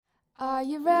Are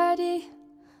you ready?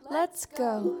 Let's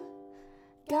go.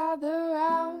 Gather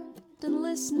round and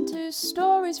listen to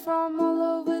stories from all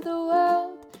over the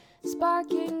world,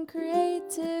 sparking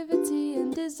creativity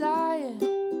and desire.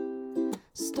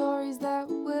 Stories that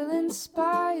will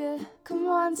inspire. Come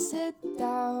on, sit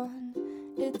down.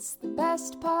 It's the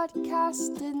best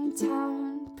podcast in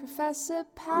town. Professor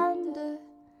Panda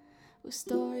with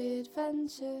story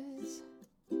adventures.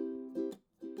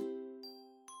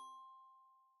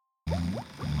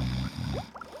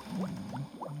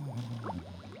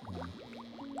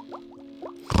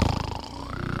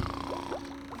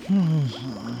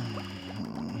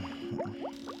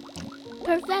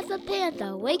 Professor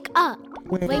Panda, wake up!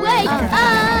 Wake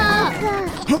up!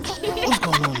 What's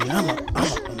going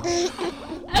on here?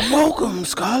 Welcome,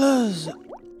 scholars!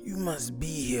 You must be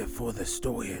here for the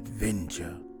story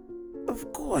adventure.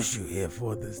 Of course you're here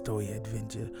for the story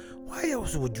adventure. Why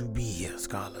else would you be here,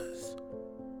 scholars?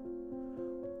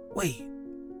 Wait,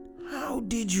 how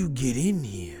did you get in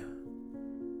here?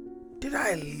 Did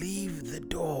I leave the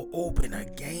door open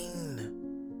again?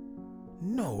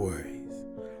 No worries.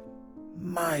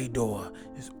 My door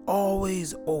is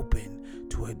always open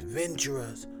to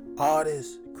adventurers,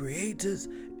 artists, creators,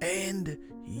 and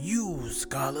you,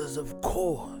 scholars, of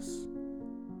course.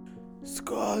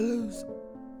 Scholars,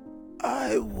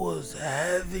 I was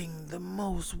having the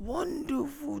most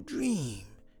wonderful dream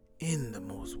in the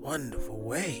most wonderful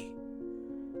way.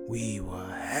 We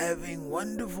were having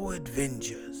wonderful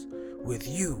adventures with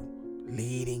you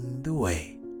leading the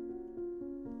way.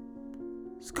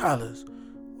 Scholars,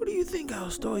 what do you think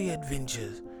our story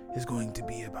adventures is going to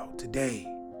be about today?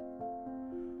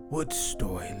 What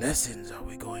story lessons are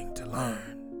we going to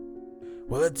learn?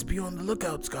 Well, let's be on the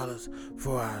lookout, scholars,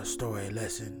 for our story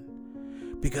lesson,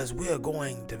 because we're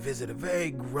going to visit a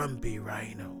very grumpy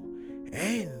rhino,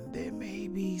 and there may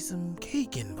be some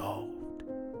cake involved.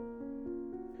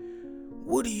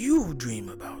 What do you dream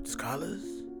about,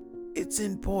 scholars? It's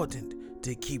important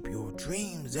to keep your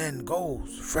dreams and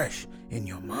goals fresh in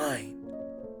your mind.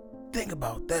 Think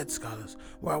about that, scholars,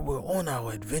 while we're on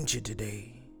our adventure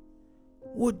today.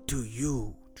 What do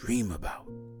you dream about?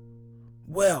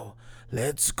 Well,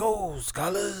 let's go,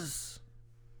 scholars.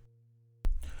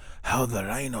 How the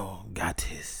rhino got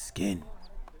his skin.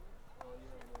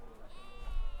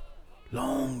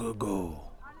 Long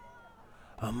ago,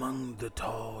 among the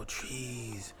tall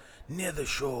trees near the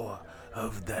shore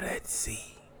of the Red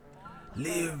Sea,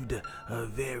 lived a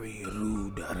very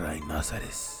rude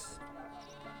rhinoceros.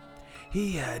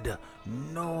 He had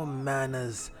no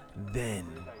manners then,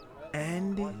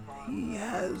 and he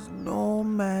has no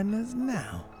manners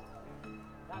now.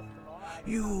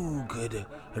 You could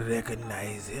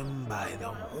recognize him by the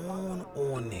horn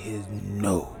on his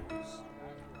nose.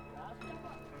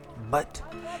 But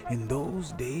in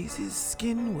those days his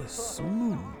skin was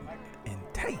smooth and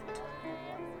tight,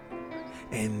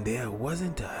 and there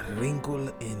wasn't a wrinkle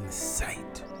in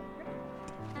sight.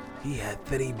 He had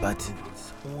 3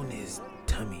 buttons on his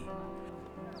tummy,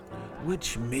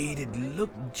 which made it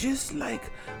look just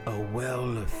like a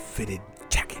well-fitted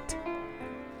jacket.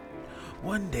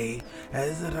 One day,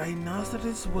 as the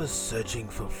rhinoceros was searching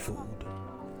for food,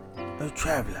 a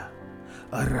traveler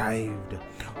arrived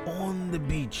on the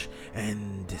beach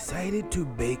and decided to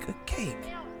bake a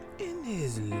cake in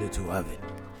his little oven.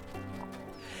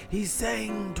 He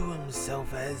sang to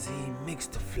himself as he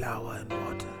mixed flour and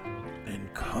water,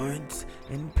 and currants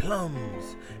and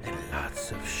plums and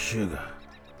lots of sugar.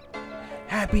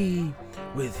 Happy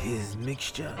with his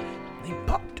mixture, he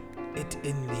popped it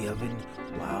in the oven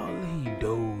while he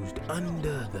dozed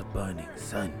under the burning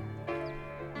sun.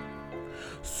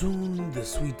 Soon the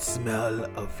sweet smell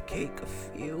of cake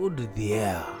filled the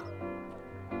air.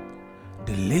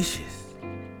 Delicious,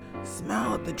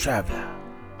 smiled the traveler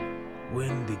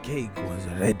when the cake was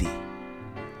ready.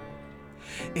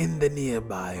 In the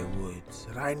nearby woods,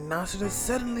 Rhinoceros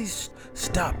suddenly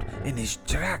stopped in his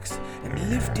tracks and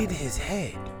lifted his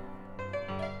head.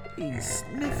 He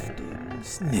sniffed and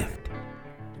sniffed.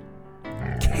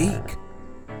 Cake!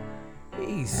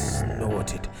 He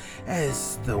snorted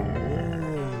as the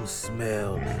warm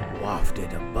smell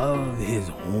wafted above his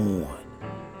horn.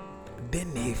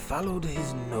 Then he followed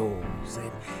his nose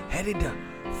and headed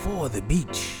for the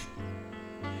beach.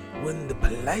 When the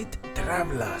polite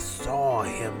traveler saw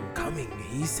him coming,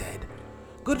 he said,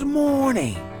 "Good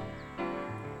morning."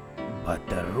 But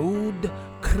the rude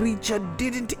creature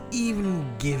didn't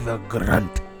even give a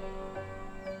grunt.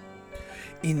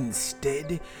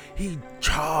 Instead, he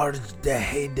charged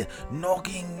ahead,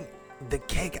 knocking the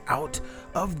cake out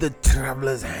of the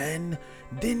traveler's hand.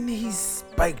 Then he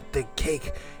spiked the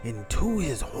cake into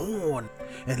his horn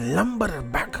and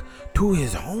lumbered back to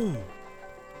his home.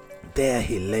 There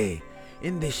he lay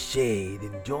in the shade,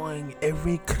 enjoying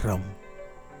every crumb.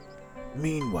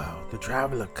 Meanwhile, the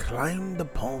traveler climbed the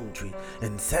palm tree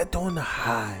and sat on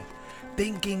high,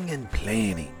 thinking and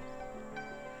planning.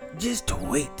 "Just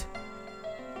wait,"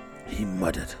 he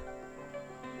muttered.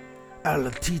 "I'll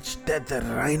teach that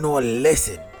Rhino a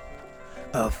lesson."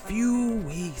 A few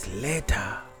weeks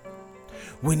later,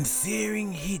 when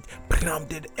searing heat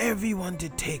prompted everyone to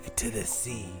take to the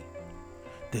sea,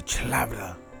 the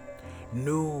traveler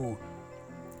knew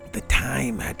the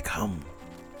time had come.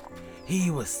 He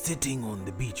was sitting on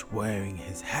the beach wearing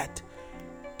his hat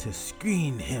to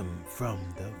screen him from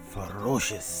the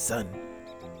ferocious sun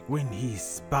when he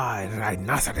spied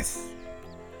Rhinoceros.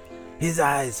 His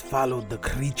eyes followed the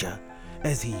creature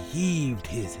as he heaved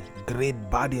his great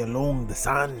body along the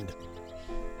sand.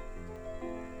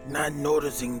 Not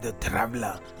noticing the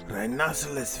traveler,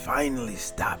 Rhinoceros finally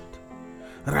stopped.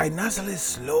 Rhinoceros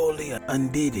slowly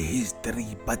undid his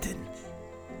 3 buttons,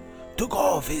 took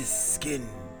off his skin,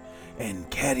 and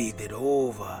carried it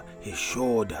over his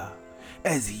shoulder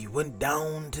as he went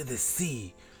down to the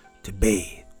sea to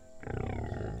bathe,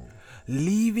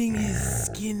 leaving his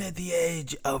skin at the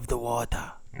edge of the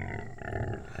water.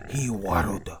 He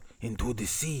waddled into the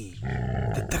sea.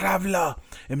 The traveler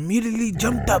immediately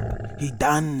jumped up. He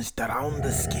danced around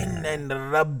the skin and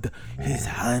rubbed his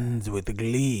hands with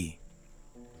glee.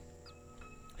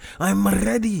 "I'm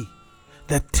ready,"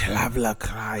 the traveler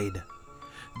cried.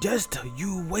 "Just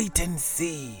you wait and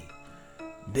see."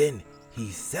 Then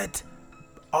he set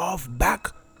off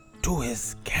back to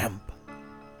his camp.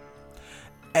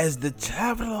 As the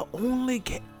traveler only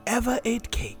ever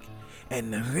ate cake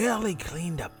and rarely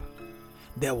cleaned up,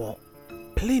 there were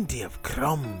plenty of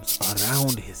crumbs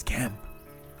around his camp.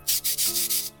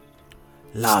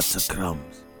 Lots of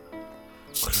crumbs.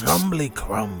 Crumbly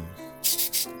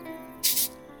crumbs.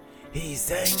 He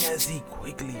sang as he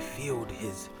quickly filled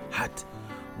his hat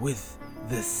with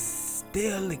the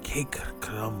stale cake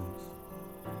crumbs.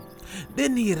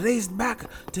 Then he raced back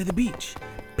to the beach.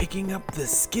 Picking up the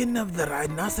skin of the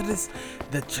rhinoceros,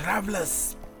 the traveler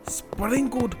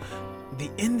sprinkled the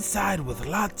inside with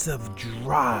lots of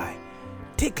dry,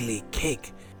 tickly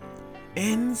cake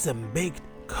and some baked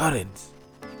currants.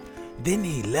 Then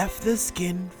he left the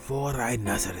skin for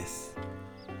Rhinoceros,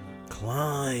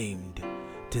 climbed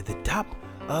to the top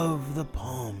of the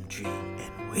palm tree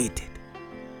and waited.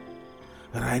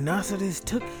 Rhinoceros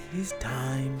took his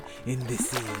time in the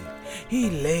sea. He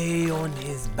lay on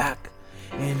his back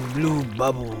and blew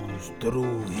bubbles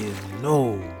through his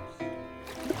nose.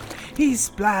 He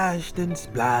splashed and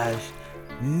splashed,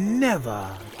 never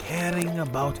caring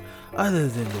about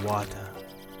others in the water.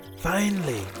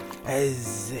 Finally,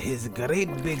 as his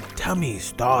great big tummy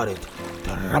started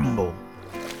to rumble,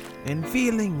 and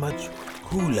feeling much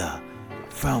cooler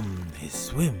from his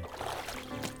swim,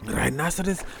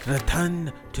 Rhinoceros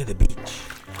returned to the beach,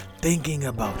 thinking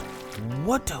about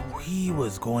what he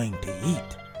was going to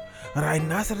eat.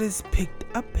 Rhinoceros picked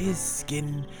up his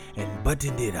skin and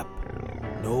buttoned it up.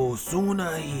 No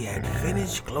sooner he had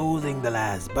finished closing the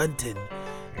last button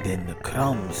than the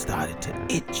crumbs started to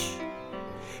itch.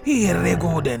 He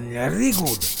wriggled and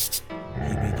wriggled.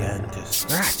 He began to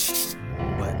scratch,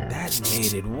 but that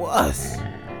made it worse.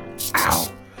 "Ow!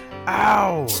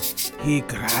 Ow!" he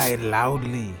cried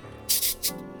loudly.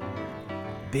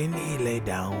 Then he lay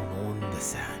down on the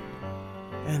sand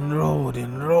and rolled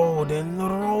and rolled and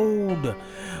rolled.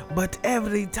 But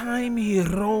every time he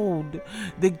rolled,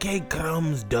 the cake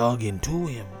crumbs dug into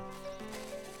him,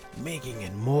 making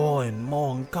it more and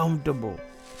more uncomfortable.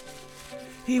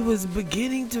 He was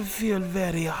beginning to feel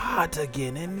very hot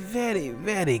again and very,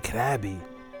 very crabby.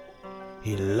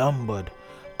 He lumbered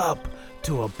up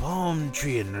to a palm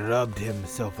tree and rubbed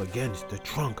himself against the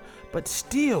trunk, but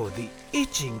still the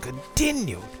itching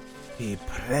continued. He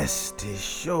pressed his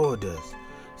shoulders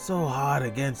so hard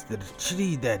against the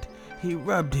tree that he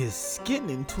rubbed his skin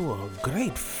into a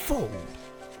great fold.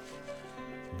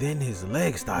 Then his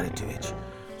legs started to itch,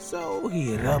 so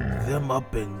he rubbed them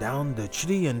up and down the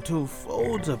tree until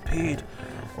folds appeared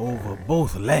over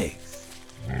both legs.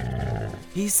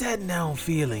 He sat down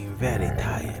feeling very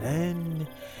tired, and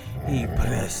he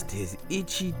pressed his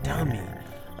itchy tummy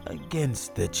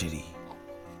against the tree.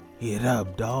 He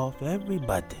rubbed off every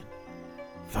button.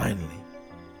 Finally,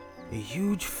 a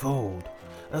huge fold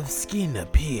of skin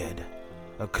appeared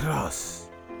across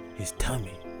his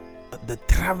tummy. The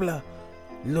traveler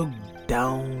looked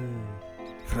down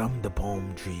from the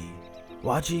palm tree,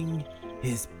 watching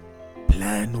his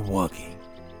plan working.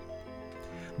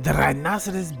 The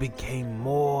rhinoceros became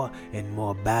more and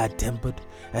more bad-tempered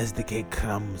as the cake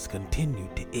crumbs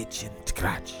continued to itch and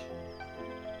scratch.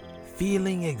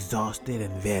 Feeling exhausted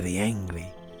and very angry,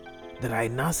 the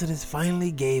rhinoceros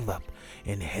finally gave up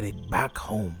and headed back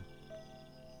home.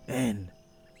 And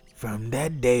from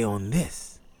that day on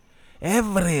this,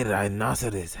 every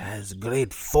rhinoceros has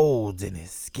great folds in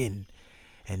his skin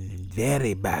and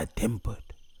very bad-tempered,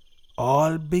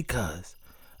 all because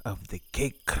of the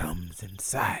cake crumbs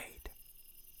inside.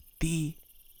 The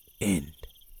end.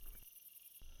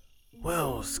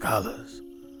 Well, scholars,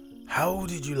 how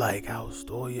did you like our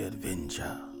story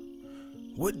adventure?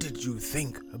 What did you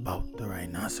think about the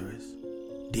rhinoceros?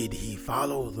 Did he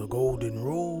follow the golden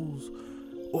rules,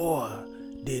 or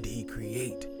did he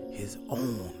create his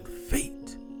own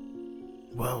fate?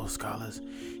 Well, scholars,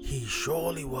 he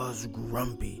surely was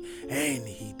grumpy, and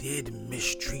he did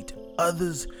mistreat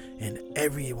others and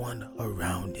everyone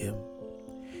around him.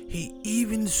 He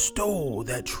even stole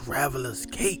that traveler's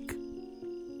cake.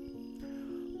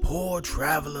 Poor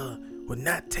traveler would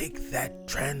not take that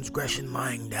transgression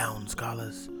lying down,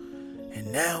 scholars.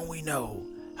 And now we know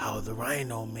how the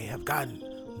rhino may have gotten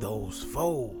those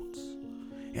folds,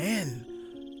 and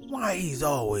why he's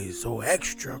always so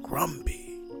extra grumpy.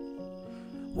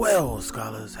 Well,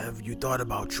 scholars, have you thought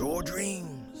about your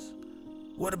dreams?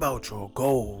 What about your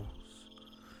goals?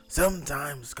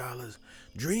 Sometimes, scholars,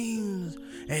 dreams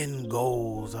and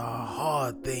goals are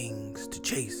hard things to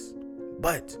chase.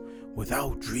 But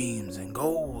without dreams and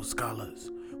goals,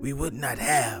 scholars, we would not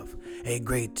have a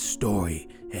great story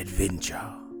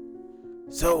adventure.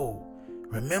 So,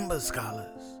 remember,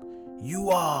 scholars, you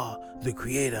are the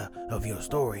creator of your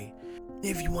story.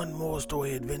 If you want more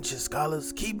story adventure,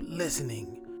 scholars, keep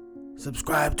listening.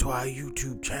 Subscribe to our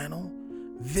YouTube channel.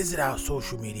 Visit our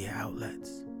social media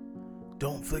outlets.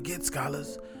 Don't forget,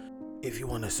 scholars, if you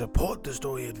want to support the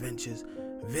story adventures,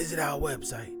 visit our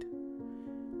website,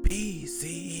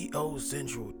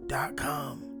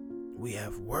 pceocentral.com. We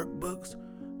have workbooks,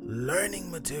 learning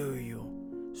material,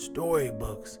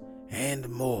 storybooks, and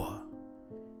more.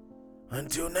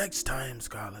 Until next time,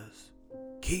 scholars,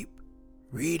 keep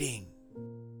reading.